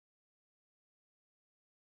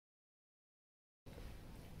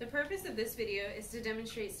The purpose of this video is to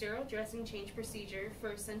demonstrate sterile dressing change procedure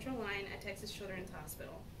for Central Line at Texas Children's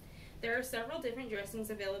Hospital. There are several different dressings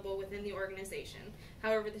available within the organization.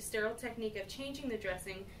 However, the sterile technique of changing the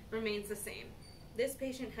dressing remains the same. This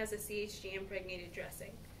patient has a CHG impregnated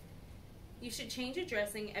dressing. You should change a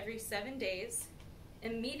dressing every 7 days,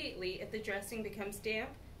 immediately if the dressing becomes damp,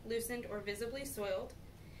 loosened, or visibly soiled.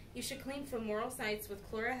 You should clean femoral sites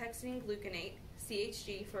with chlorhexidine gluconate,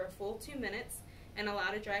 CHG, for a full 2 minutes and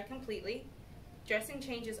allow to dry completely. Dressing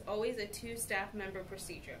change is always a 2 staff member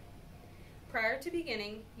procedure. Prior to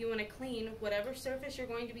beginning, you want to clean whatever surface you're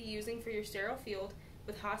going to be using for your sterile field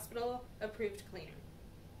with hospital-approved cleaner.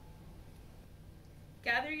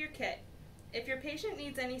 Gather your kit. If your patient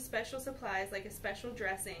needs any special supplies like a special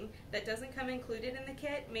dressing that doesn't come included in the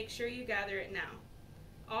kit, make sure you gather it now.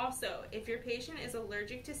 Also, if your patient is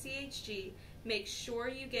allergic to CHG, make sure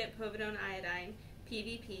you get povidone iodine,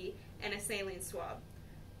 PVP, and a saline swab.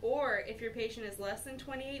 Or if your patient is less than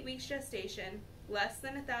 28 weeks gestation, less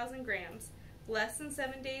than 1,000 grams, less than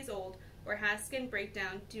 7 days old, or has skin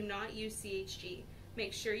breakdown, do not use CHG.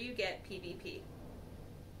 Make sure you get PVP.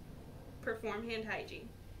 Perform hand hygiene.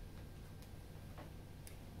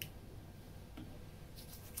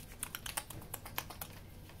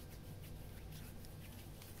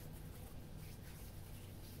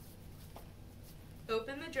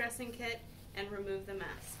 Open the dressing kit and remove the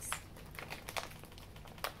masks.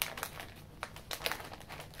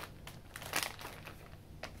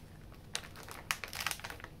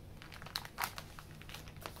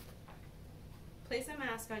 Place a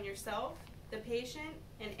mask on yourself, the patient,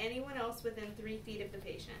 and anyone else within 3 feet of the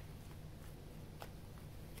patient.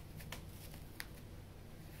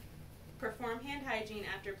 Perform hand hygiene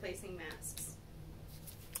after placing masks.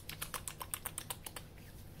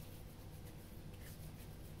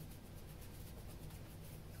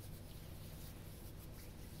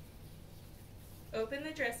 Open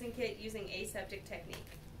the dressing kit using aseptic technique.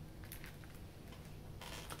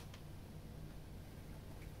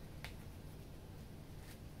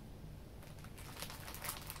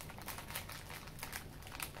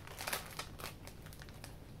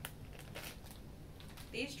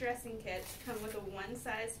 These dressing kits come with a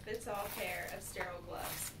one-size-fits-all pair of sterile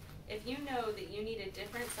gloves. If you know that you need a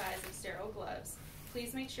different size of sterile gloves,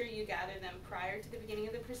 please make sure you gather them prior to the beginning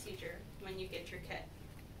of the procedure when you get your kit.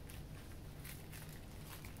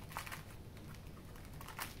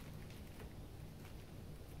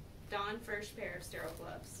 Don first pair of sterile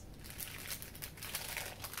gloves.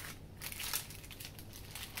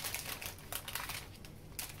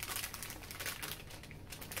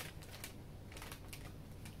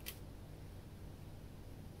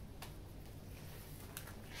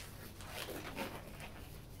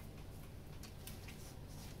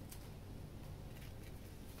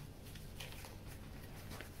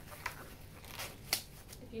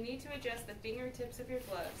 If you need to adjust the fingertips of your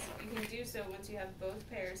gloves, you can do so once you have both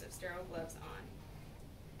pairs of sterile gloves on.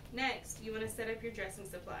 Next, you want to set up your dressing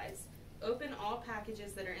supplies. Open all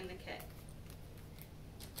packages that are in the kit.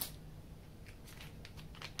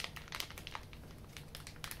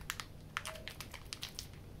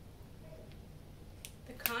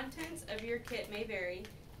 The contents of your kit may vary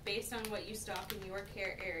based on what you stock in your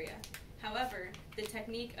care area. However, the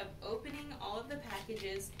technique of opening all of the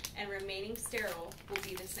packages and remaining sterile will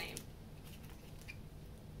be the same.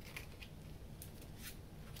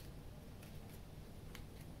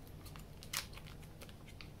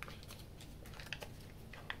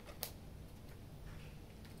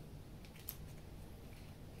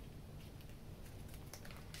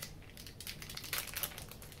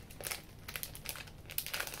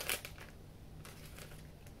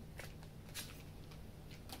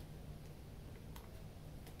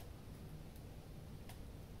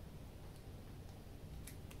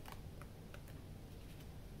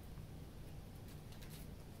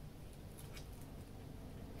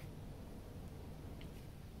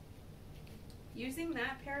 Using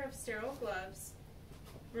that pair of sterile gloves,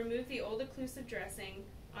 remove the old occlusive dressing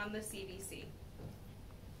on the CVC.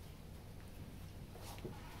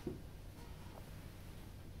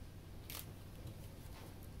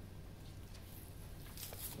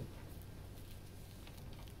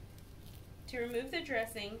 To remove the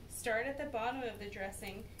dressing, start at the bottom of the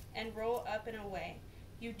dressing and roll up and away.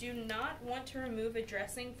 You do not want to remove a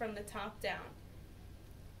dressing from the top down.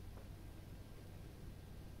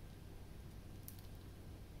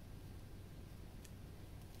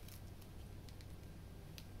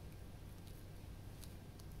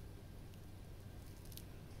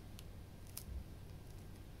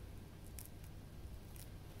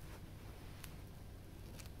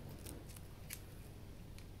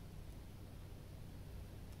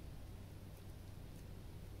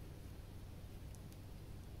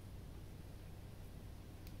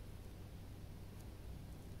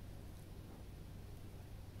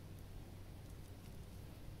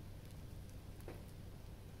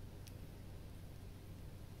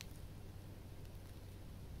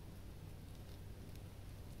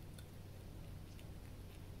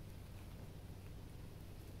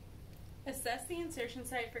 Assess the insertion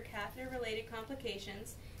site for catheter-related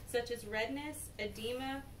complications such as redness,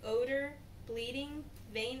 edema, odor, bleeding,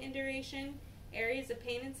 vein induration, areas of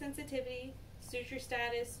pain and sensitivity, suture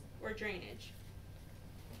status, or drainage.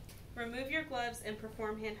 Remove your gloves and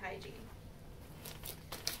perform hand hygiene.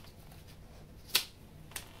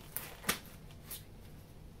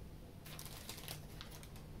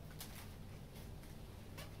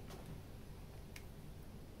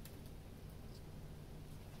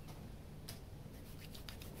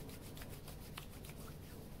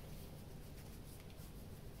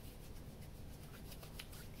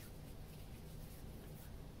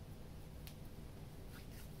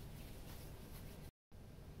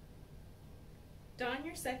 Don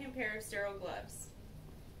your second pair of sterile gloves.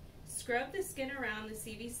 Scrub the skin around the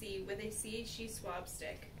CVC with a CHG swab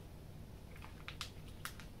stick.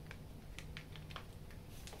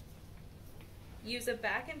 Use a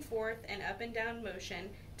back and forth and up and down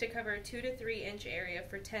motion to cover a 2 to 3 inch area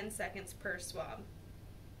for 10 seconds per swab.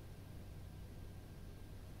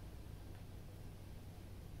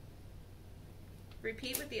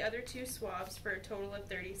 Repeat with the other 2 swabs for a total of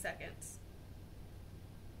 30 seconds.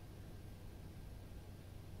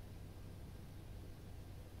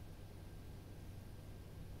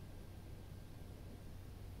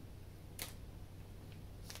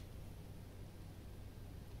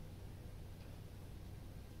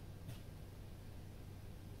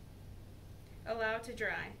 Allow to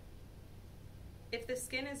dry. If the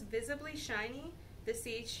skin is visibly shiny, the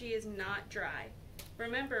CHG is not dry.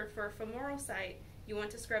 Remember, for a femoral site, you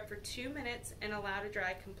want to scrub for 2 minutes and allow to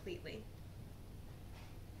dry completely.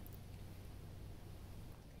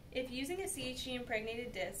 If using a CHG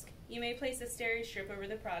impregnated disc, you may place a steri strip over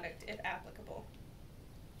the product if applicable.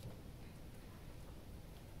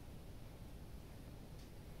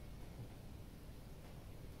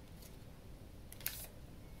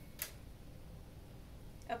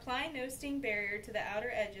 Apply no-sting barrier to the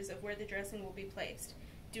outer edges of where the dressing will be placed.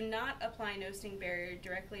 Do not apply no-sting barrier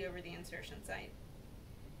directly over the insertion site.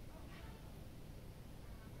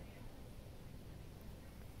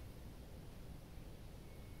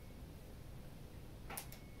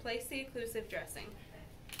 Place the occlusive dressing.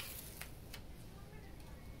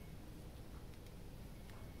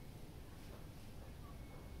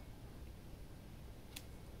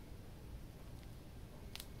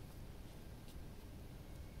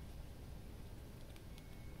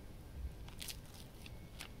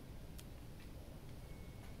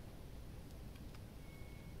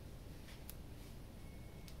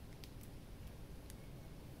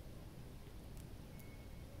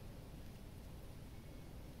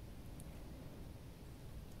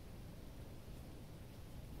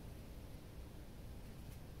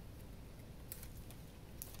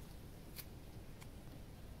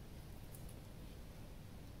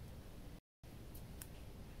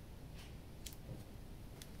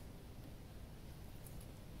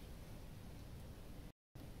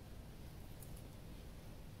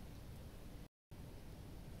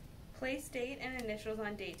 Place date and initials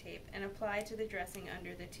on date tape and apply to the dressing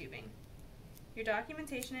under the tubing. Your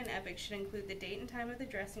documentation and EPIC should include the date and time of the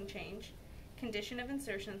dressing change, condition of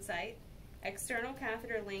insertion site, external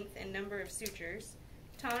catheter length and number of sutures,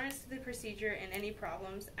 tolerance to the procedure and any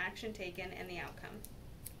problems, action taken, and the outcome.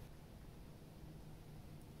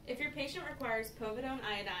 If your patient requires povidone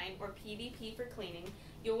iodine or PVP for cleaning,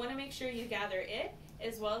 you'll want to make sure you gather it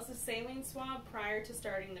as well as the saline swab prior to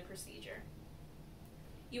starting the procedure.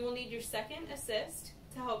 You will need your second assist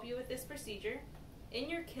to help you with this procedure. In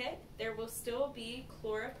your kit, there will still be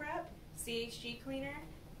ChloraPrep, CHG cleaner,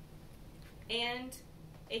 and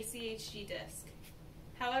a CHG disc.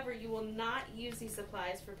 However, you will not use these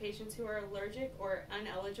supplies for patients who are allergic or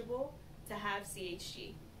ineligible to have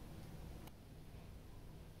CHG.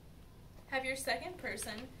 Have your second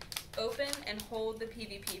person open and hold the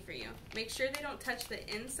PVP for you. Make sure they don't touch the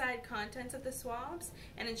inside contents of the swabs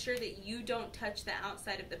and ensure that you don't touch the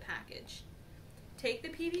outside of the package. Take the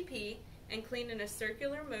PVP and clean in a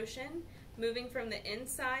circular motion, moving from the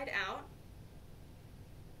inside out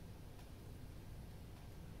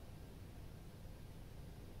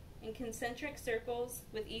in concentric circles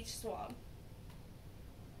with each swab.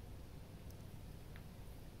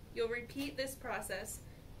 You'll repeat this process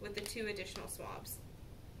with the 2 additional swabs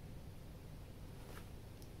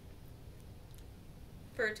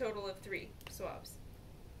for a total of 3 swabs.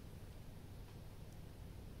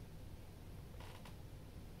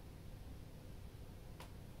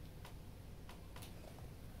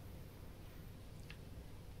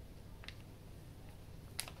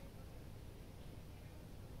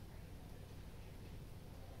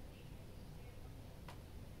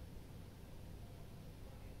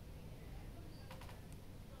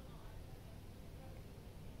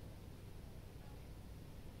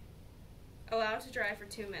 Allow to dry for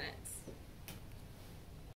 2 minutes.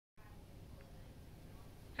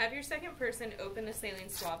 Have your second person open a saline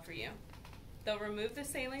swab for you. They'll remove the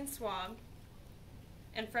saline swab,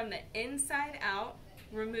 and from the inside out,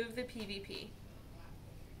 remove the PVP.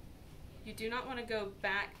 You do not want to go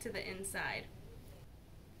back to the inside.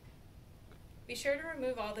 Be sure to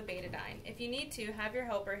remove all the betadine. If you need to, have your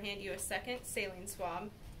helper hand you a second saline swab.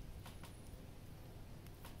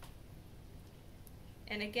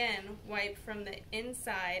 And again, wipe from the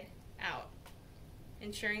inside out,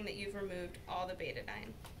 ensuring that you've removed all the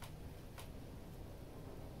betadine.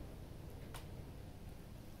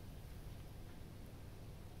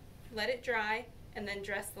 Let it dry and then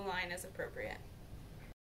dress the line as appropriate.